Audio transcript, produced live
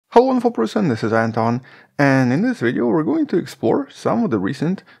Hello wonderful person, this is Anton, and in this video we're going to explore some of the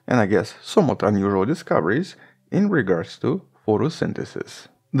recent and I guess somewhat unusual discoveries in regards to photosynthesis.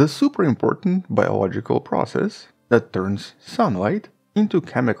 The super important biological process that turns sunlight into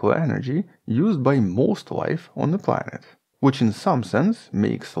chemical energy used by most life on the planet, which in some sense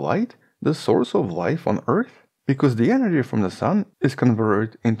makes light the source of life on Earth because the energy from the sun is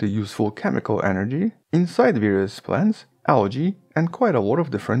converted into useful chemical energy inside various plants, algae, and quite a lot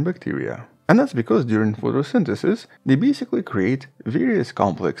of different bacteria. And that's because during photosynthesis, they basically create various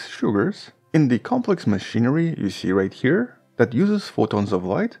complex sugars in the complex machinery you see right here that uses photons of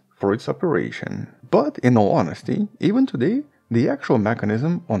light for its operation. But in all honesty, even today, the actual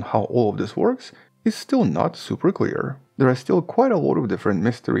mechanism on how all of this works is still not super clear. There are still quite a lot of different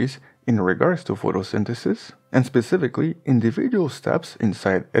mysteries in regards to photosynthesis, and specifically individual steps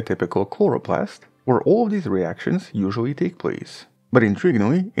inside a typical chloroplast where all of these reactions usually take place. But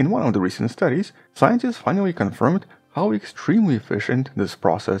intriguingly, in one of the recent studies, scientists finally confirmed how extremely efficient this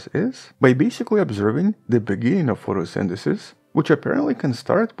process is by basically observing the beginning of photosynthesis, which apparently can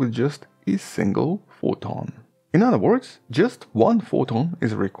start with just a single photon. In other words, just one photon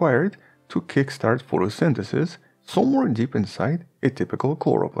is required to kickstart photosynthesis somewhere deep inside a typical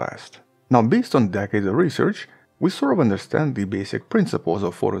chloroplast. Now, based on decades of research, we sort of understand the basic principles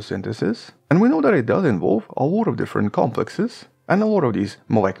of photosynthesis, and we know that it does involve a lot of different complexes and a lot of these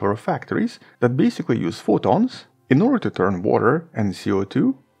molecular factories that basically use photons in order to turn water and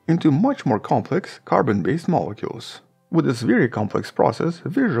CO2 into much more complex carbon-based molecules, with this very complex process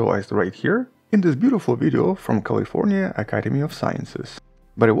visualized right here in this beautiful video from California Academy of Sciences.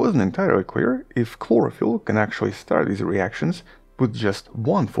 But it wasn't entirely clear if chlorophyll can actually start these reactions with just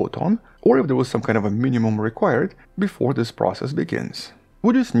one photon, or if there was some kind of a minimum required before this process begins.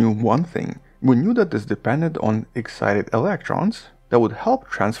 We just knew one thing. We knew that this depended on excited electrons that would help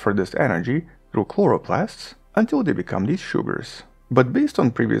transfer this energy through chloroplasts until they become these sugars. But based on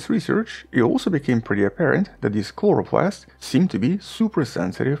previous research, it also became pretty apparent that these chloroplasts seem to be super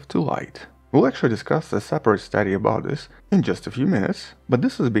sensitive to light. We'll actually discuss a separate study about this in just a few minutes, but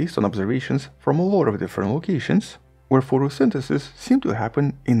this is based on observations from a lot of different locations where photosynthesis seemed to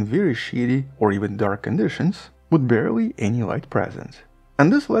happen in very shady or even dark conditions with barely any light present.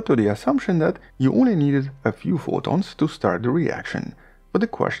 And this led to the assumption that you only needed a few photons to start the reaction, but the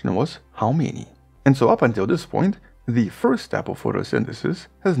question was how many? And so up until this point, the first step of photosynthesis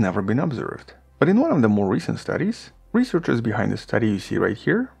has never been observed. But in one of the more recent studies, researchers behind the study you see right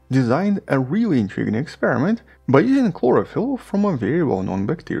here designed a really intriguing experiment by using chlorophyll from a very well-known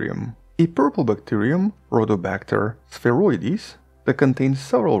bacterium, a purple bacterium, Rhodobacter spheroides, that contains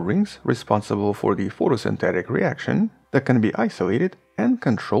several rings responsible for the photosynthetic reaction that can be isolated and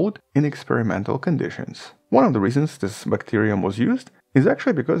controlled in experimental conditions. One of the reasons this bacterium was used is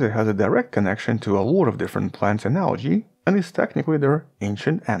actually because it has a direct connection to a lot of different plants and algae and is technically their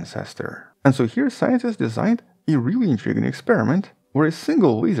ancient ancestor. And so here scientists designed a really intriguing experiment where a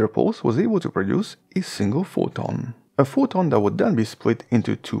single laser pulse was able to produce a single photon. A photon that would then be split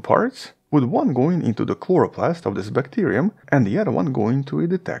into two parts, with one going into the chloroplast of this bacterium and the other one going to a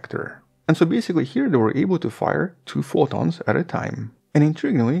detector. And so basically here they were able to fire two photons at a time. And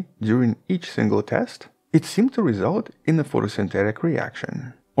intriguingly, during each single test, it seemed to result in a photosynthetic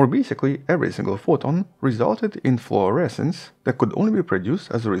reaction. Or basically every single photon resulted in fluorescence that could only be produced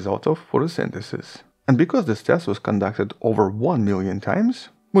as a result of photosynthesis. And because this test was conducted over 1 million times,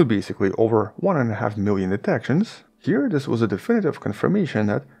 with basically over 1.5 million detections, here this was a definitive confirmation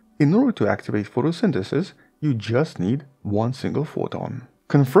that in order to activate photosynthesis, you just need one single photon,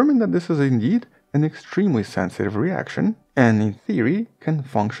 confirming that this is indeed an extremely sensitive reaction and in theory can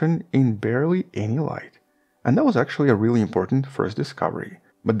function in barely any light. And that was actually a really important first discovery.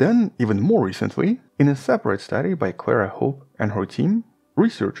 But then, even more recently, in a separate study by Clara Hope and her team,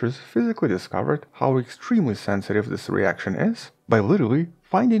 researchers physically discovered how extremely sensitive this reaction is by literally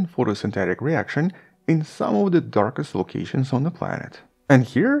finding photosynthetic reaction in some of the darkest locations on the planet. And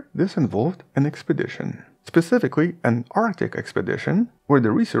here, this involved an expedition, specifically an Arctic expedition, where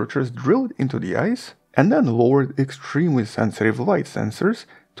the researchers drilled into the ice and then lowered extremely sensitive light sensors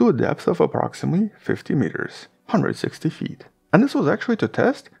to a depth of approximately 50 meters, 160 feet. And this was actually to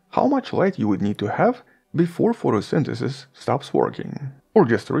test how much light you would need to have before photosynthesis stops working. Or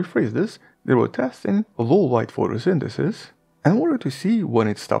just to rephrase this, they were testing low light photosynthesis in order to see when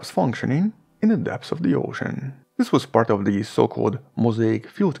it stops functioning in the depths of the ocean. This was part of the so-called Mosaic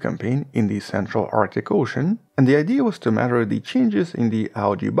Field campaign in the Central Arctic Ocean, and the idea was to measure the changes in the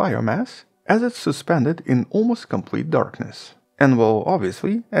algae biomass as it's suspended in almost complete darkness. And well,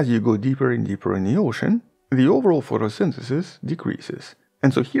 obviously, as you go deeper and deeper in the ocean, the overall photosynthesis decreases,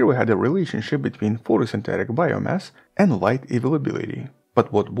 And so here we had a relationship between photosynthetic biomass and light availability.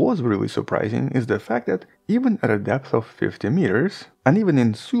 But what was really surprising is the fact that even at a depth of 50 meters, and even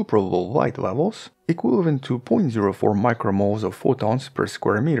in super low light levels, equivalent to 0.04 micromoles of photons per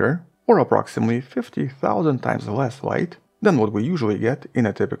square meter, or approximately 50,000 times less light than what we usually get in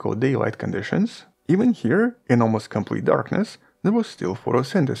a typical daylight conditions, even here, in almost complete darkness, there was still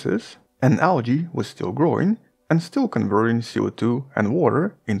photosynthesis, and algae was still growing, and still converting CO2 and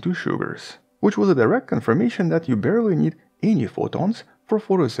water into sugars, which was a direct confirmation that you barely need any photons for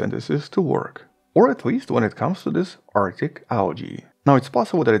photosynthesis to work, or at least when it comes to this Arctic algae. Now it's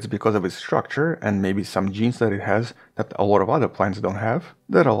possible that it's because of its structure and maybe some genes that it has that a lot of other plants don't have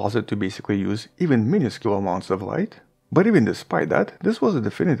that allows it to basically use even minuscule amounts of light, but even despite that, this was a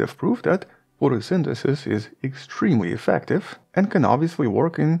definitive proof that photosynthesis is extremely effective and can obviously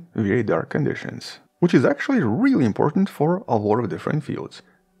work in very dark conditions, which is actually really important for a lot of different fields.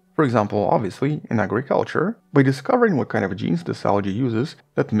 For example, obviously, in agriculture, by discovering what kind of genes this algae uses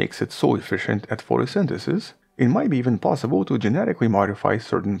that makes it so efficient at photosynthesis, it might be even possible to genetically modify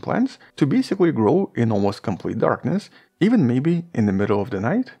certain plants to basically grow in almost complete darkness, even maybe in the middle of the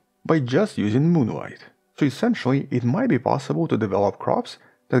night, by just using moonlight. So essentially, it might be possible to develop crops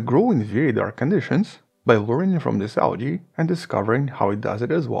that grow in very dark conditions by learning from this algae and discovering how it does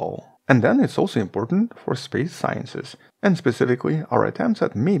it as well. And then it's also important for space sciences, and specifically our attempts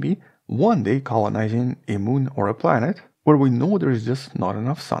at maybe one day colonizing a moon or a planet where we know there is just not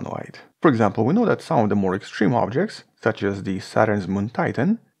enough sunlight. For example, we know that some of the more extreme objects, such as the Saturn's moon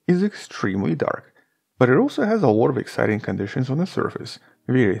Titan, is extremely dark, but it also has a lot of exciting conditions on the surface,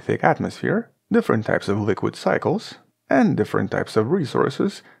 very thick atmosphere, different types of liquid cycles, and different types of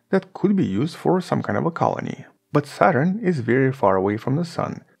resources that could be used for some kind of a colony. But Saturn is very far away from the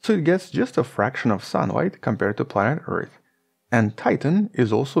Sun, so it gets just a fraction of sunlight compared to planet Earth. And Titan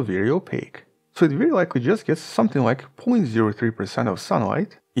is also very opaque, so it very likely just gets something like 0.03% of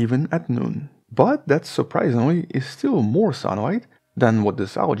sunlight even at noon. But that surprisingly is still more sunlight than what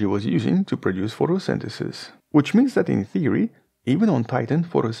this algae was using to produce photosynthesis, which means that in theory, even on Titan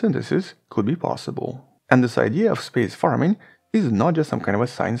photosynthesis could be possible. And this idea of space farming is not just some kind of a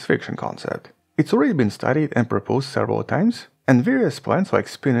science fiction concept. It's already been studied and proposed several times, and various plants like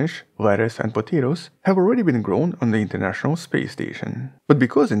spinach, lettuce, and potatoes have already been grown on the International Space Station. But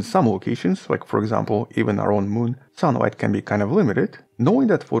because in some locations, like for example even our own moon, sunlight can be kind of limited, knowing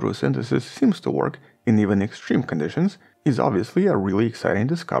that photosynthesis seems to work in even extreme conditions is obviously a really exciting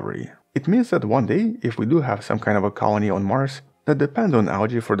discovery. It means that one day, if we do have some kind of a colony on Mars that depend on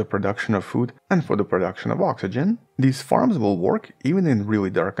algae for the production of food and for the production of oxygen, these farms will work even in really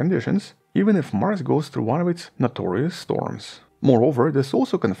dark conditions, even if Mars goes through one of its notorious storms. Moreover, this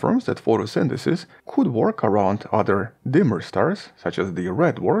also confirms that photosynthesis could work around other dimmer stars, such as the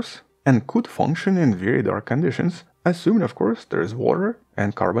red dwarfs, and could function in very dark conditions, assuming of course there is water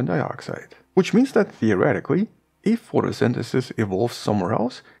and carbon dioxide. Which means that theoretically, if photosynthesis evolves somewhere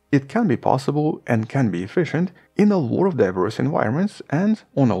else, it can be possible and can be efficient in a lot of diverse environments and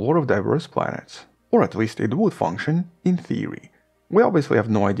on a lot of diverse planets. Or at least it would function in theory. We obviously have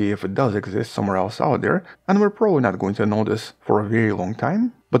no idea if it does exist somewhere else out there, and we're probably not going to know this for a very long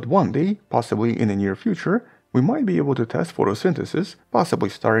time, but one day, possibly in the near future, we might be able to test photosynthesis, possibly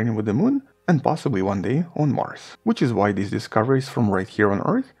starting with the moon, and possibly one day on Mars. Which is why these discoveries from right here on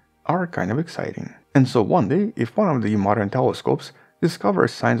Earth are kind of exciting. And so one day, if one of the modern telescopes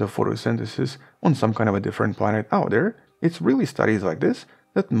discovers signs of photosynthesis on some kind of a different planet out there, it's really studies like this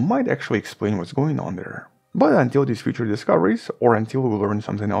that might actually explain what's going on there. But until these future discoveries, or until we learn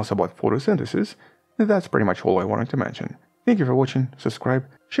something else about photosynthesis, that's pretty much all I wanted to mention. Thank you for watching, subscribe,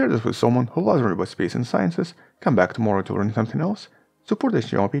 share this with someone who loves learning about space and sciences, come back tomorrow to learn something else, support this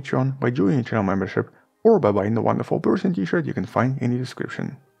channel on Patreon by joining a channel membership, or by buying the wonderful person t-shirt you can find in the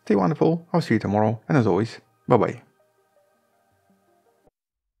description. Stay wonderful, I'll see you tomorrow, and as always, bye bye.